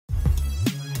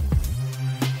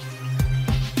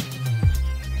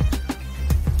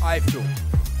iFILM,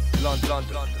 London,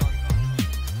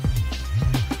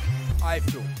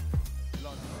 iFILM.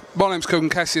 My name's Kugan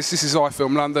Cassius, this is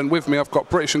iFILM London. With me I've got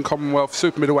British and Commonwealth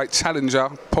Super-Middleweight challenger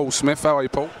Paul Smith. How are you,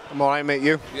 Paul? I'm alright, mate,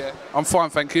 you? Yeah, I'm fine,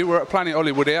 thank you. We're at Planet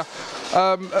Hollywood here.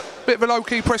 A bit of a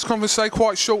low-key press conference today,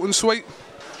 quite short and sweet.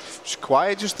 It's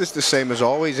quiet, just the same as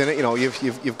always, isn't it? You know,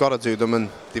 you've got to do them, and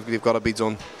they've got to be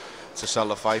done to sell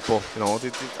the fight. But you know,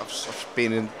 I've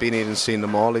been here and seen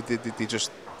them all.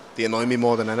 They annoy me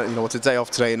more than anything. You know, it's a day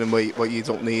off training where you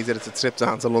don't need it. It's a trip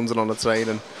down to London on a train,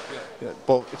 and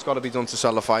but it's got to be done to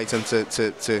sell the fight and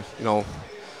to you know,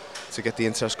 to get the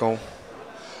interest going.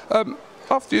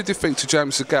 After your defeat to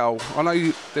James Gallagher, I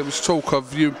know there was talk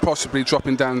of you possibly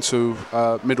dropping down to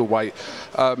middleweight.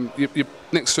 Your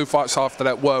next two fights after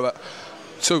that were at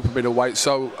super-middleweight,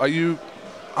 so are you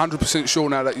 100% sure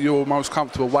now that your most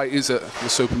comfortable weight is at the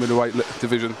super-middleweight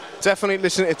division? Definitely.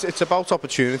 Listen, it's about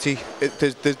opportunity.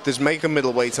 There's making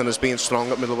middleweight and there's being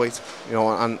strong at middleweight. You know,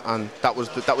 and that was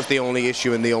the only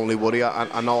issue and the only worry.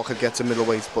 I know I could get to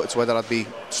middleweight, but it's whether I'd be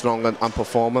strong and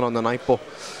performing on the night. But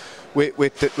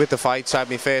with the fights, I had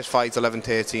my first fight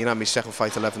 11-13, and my second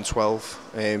fight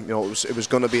 11-12. You know, it was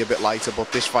going to be a bit lighter, but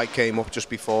this fight came up just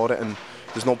before it, and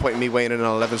there's no point in me weighing in at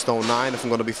 11 stone 9 if I'm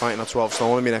going to be fighting at 12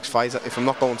 stone in my next fight. If I'm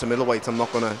not going to middleweight, I'm not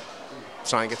going to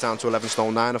try and get down to 11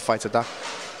 stone 9 and fight at that.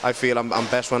 I feel I'm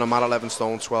best when I'm at 11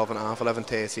 stone 12 and a half,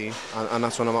 11-13, and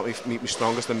that's when I'm at my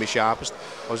strongest and my sharpest.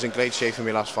 I was in great shape for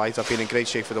my last fight. I've been in great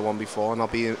shape for the one before, and I'll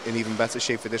be in even better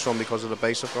shape for this one because of the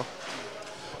base I've got.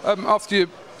 After you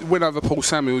win over Paul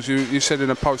Samuels, you said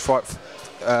in a post-fight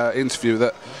interview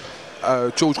that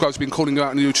George Groves has been calling you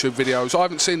out in YouTube videos. I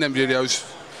haven't seen them videos.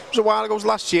 It was a while ago. It was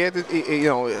last year. You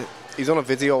know, he's on a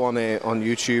video on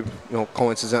YouTube. You know,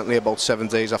 coincidentally about 7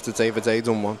 days after David A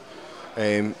done one.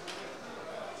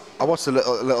 I watched a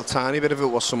little tiny bit of it.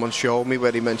 What someone showed me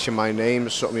where he mentioned my name or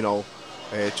something. You know,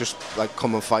 just like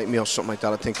come and fight me or something like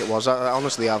that. I think it was. I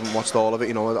honestly haven't watched all of it.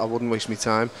 You know, I wouldn't waste my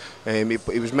time.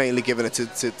 He was mainly giving it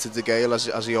to De Gale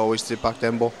as he always did back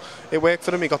then. But it worked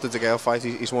for him. He got the De Gale fight.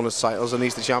 He's won his titles and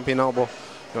he's the champion now. But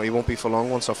you know, he won't be for long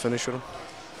once I finish with him.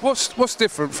 What's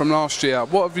different from last year?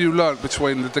 What have you learnt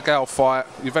between the De Gale fight?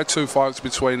 You've had two fights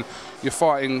between. You're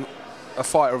fighting a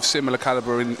fighter of similar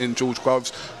calibre in George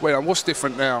Groves. What's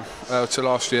different now to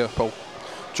last year, Paul?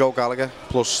 Joe Gallagher,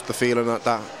 plus the feeling that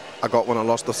I got when I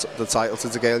lost the title to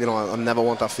De Gale. You know, I never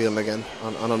want that feeling again,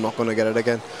 and I'm not going to get it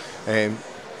again.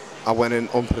 I went in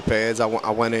unprepared. I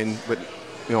went in with,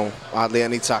 you know, hardly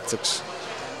any tactics.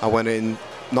 I went in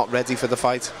not ready for the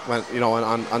fight, you know,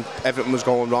 and everything was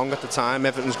going wrong at the time.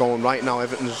 Everything's going right now.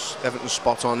 Everything's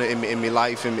spot on in my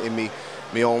life, in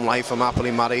my own life. I'm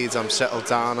happily married. I'm settled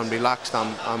down. I'm relaxed.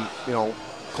 I'm you know,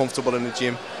 comfortable in the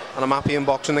gym, and I'm happy in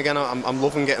boxing again. I'm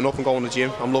loving getting up and going to the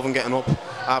gym. I'm loving getting up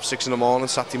 6:30 in the morning,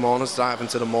 Saturday mornings, driving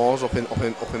to the moors up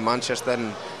in Manchester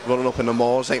and running up in the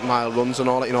moors, 8-mile runs and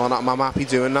all that. You know, and I'm happy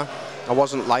doing that. I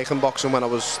wasn't liking boxing when I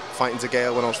was fighting De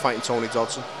Gale, when I was fighting Tony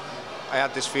Dodson. I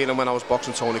had this feeling when I was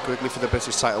boxing Tony Quigley for the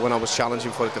British title, when I was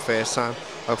challenging for it the first time.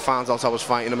 I found out I was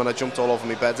fighting him and I jumped all over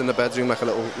my bed in the bedroom like a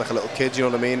little kid, you know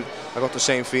what I mean? I got the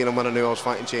same feeling when I knew I was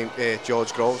fighting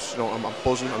George Groves. You know, I'm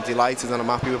buzzing, I'm delighted, and I'm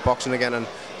happy with boxing again, and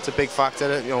it's a big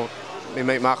factor. You know, my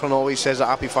mate Macklin always says a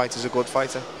happy fighter is a good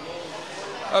fighter.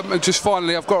 And just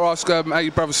finally, I've got to ask how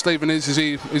your brother Stephen is. Is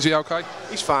he okay?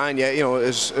 He's fine, yeah. You know,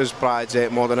 his pride's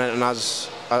more than anything,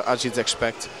 as you'd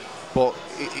expect. But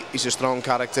he's a strong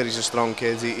character. He's a strong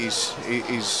kid. He's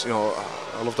you know,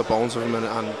 I love the bones of him,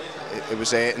 and it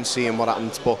was hurting seeing what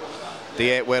happened. But the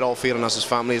hurt we're all feeling as his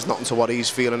family is nothing to what he's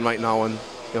feeling right now. And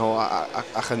you know, I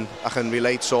can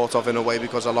relate sort of in a way,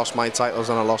 because I lost my titles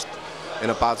and I lost in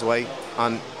a bad way.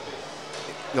 And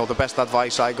you know, the best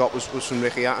advice I got was from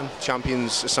Ricky Hatton.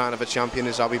 Champions, a sign of a champion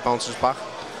is how he bounces back.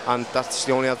 And that's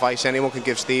the only advice anyone can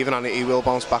give Stephen, and he will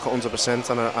bounce back at 100%,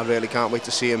 and I really can't wait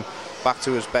to see him back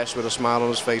to his best with a smile on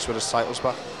his face with his titles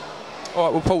back. All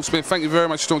right, well, Paul Smith, thank you very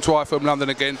much for talking to iFILM London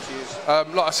again.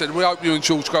 Like I said, we hope you and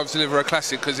George Groves deliver a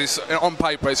classic, because it's on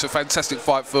paper it's a fantastic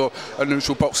fight for a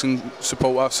neutral boxing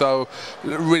supporter, so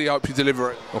really hope you deliver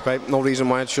it. Okay, no reason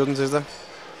why it shouldn't, is there?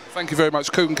 Thank you very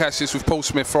much. Kugan Cassius with Paul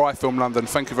Smith for iFILM London.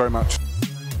 Thank you very much.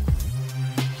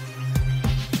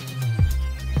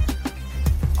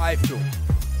 iFILM,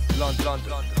 London,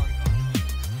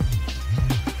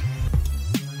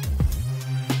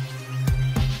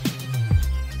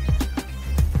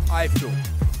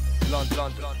 iFILM,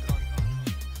 London.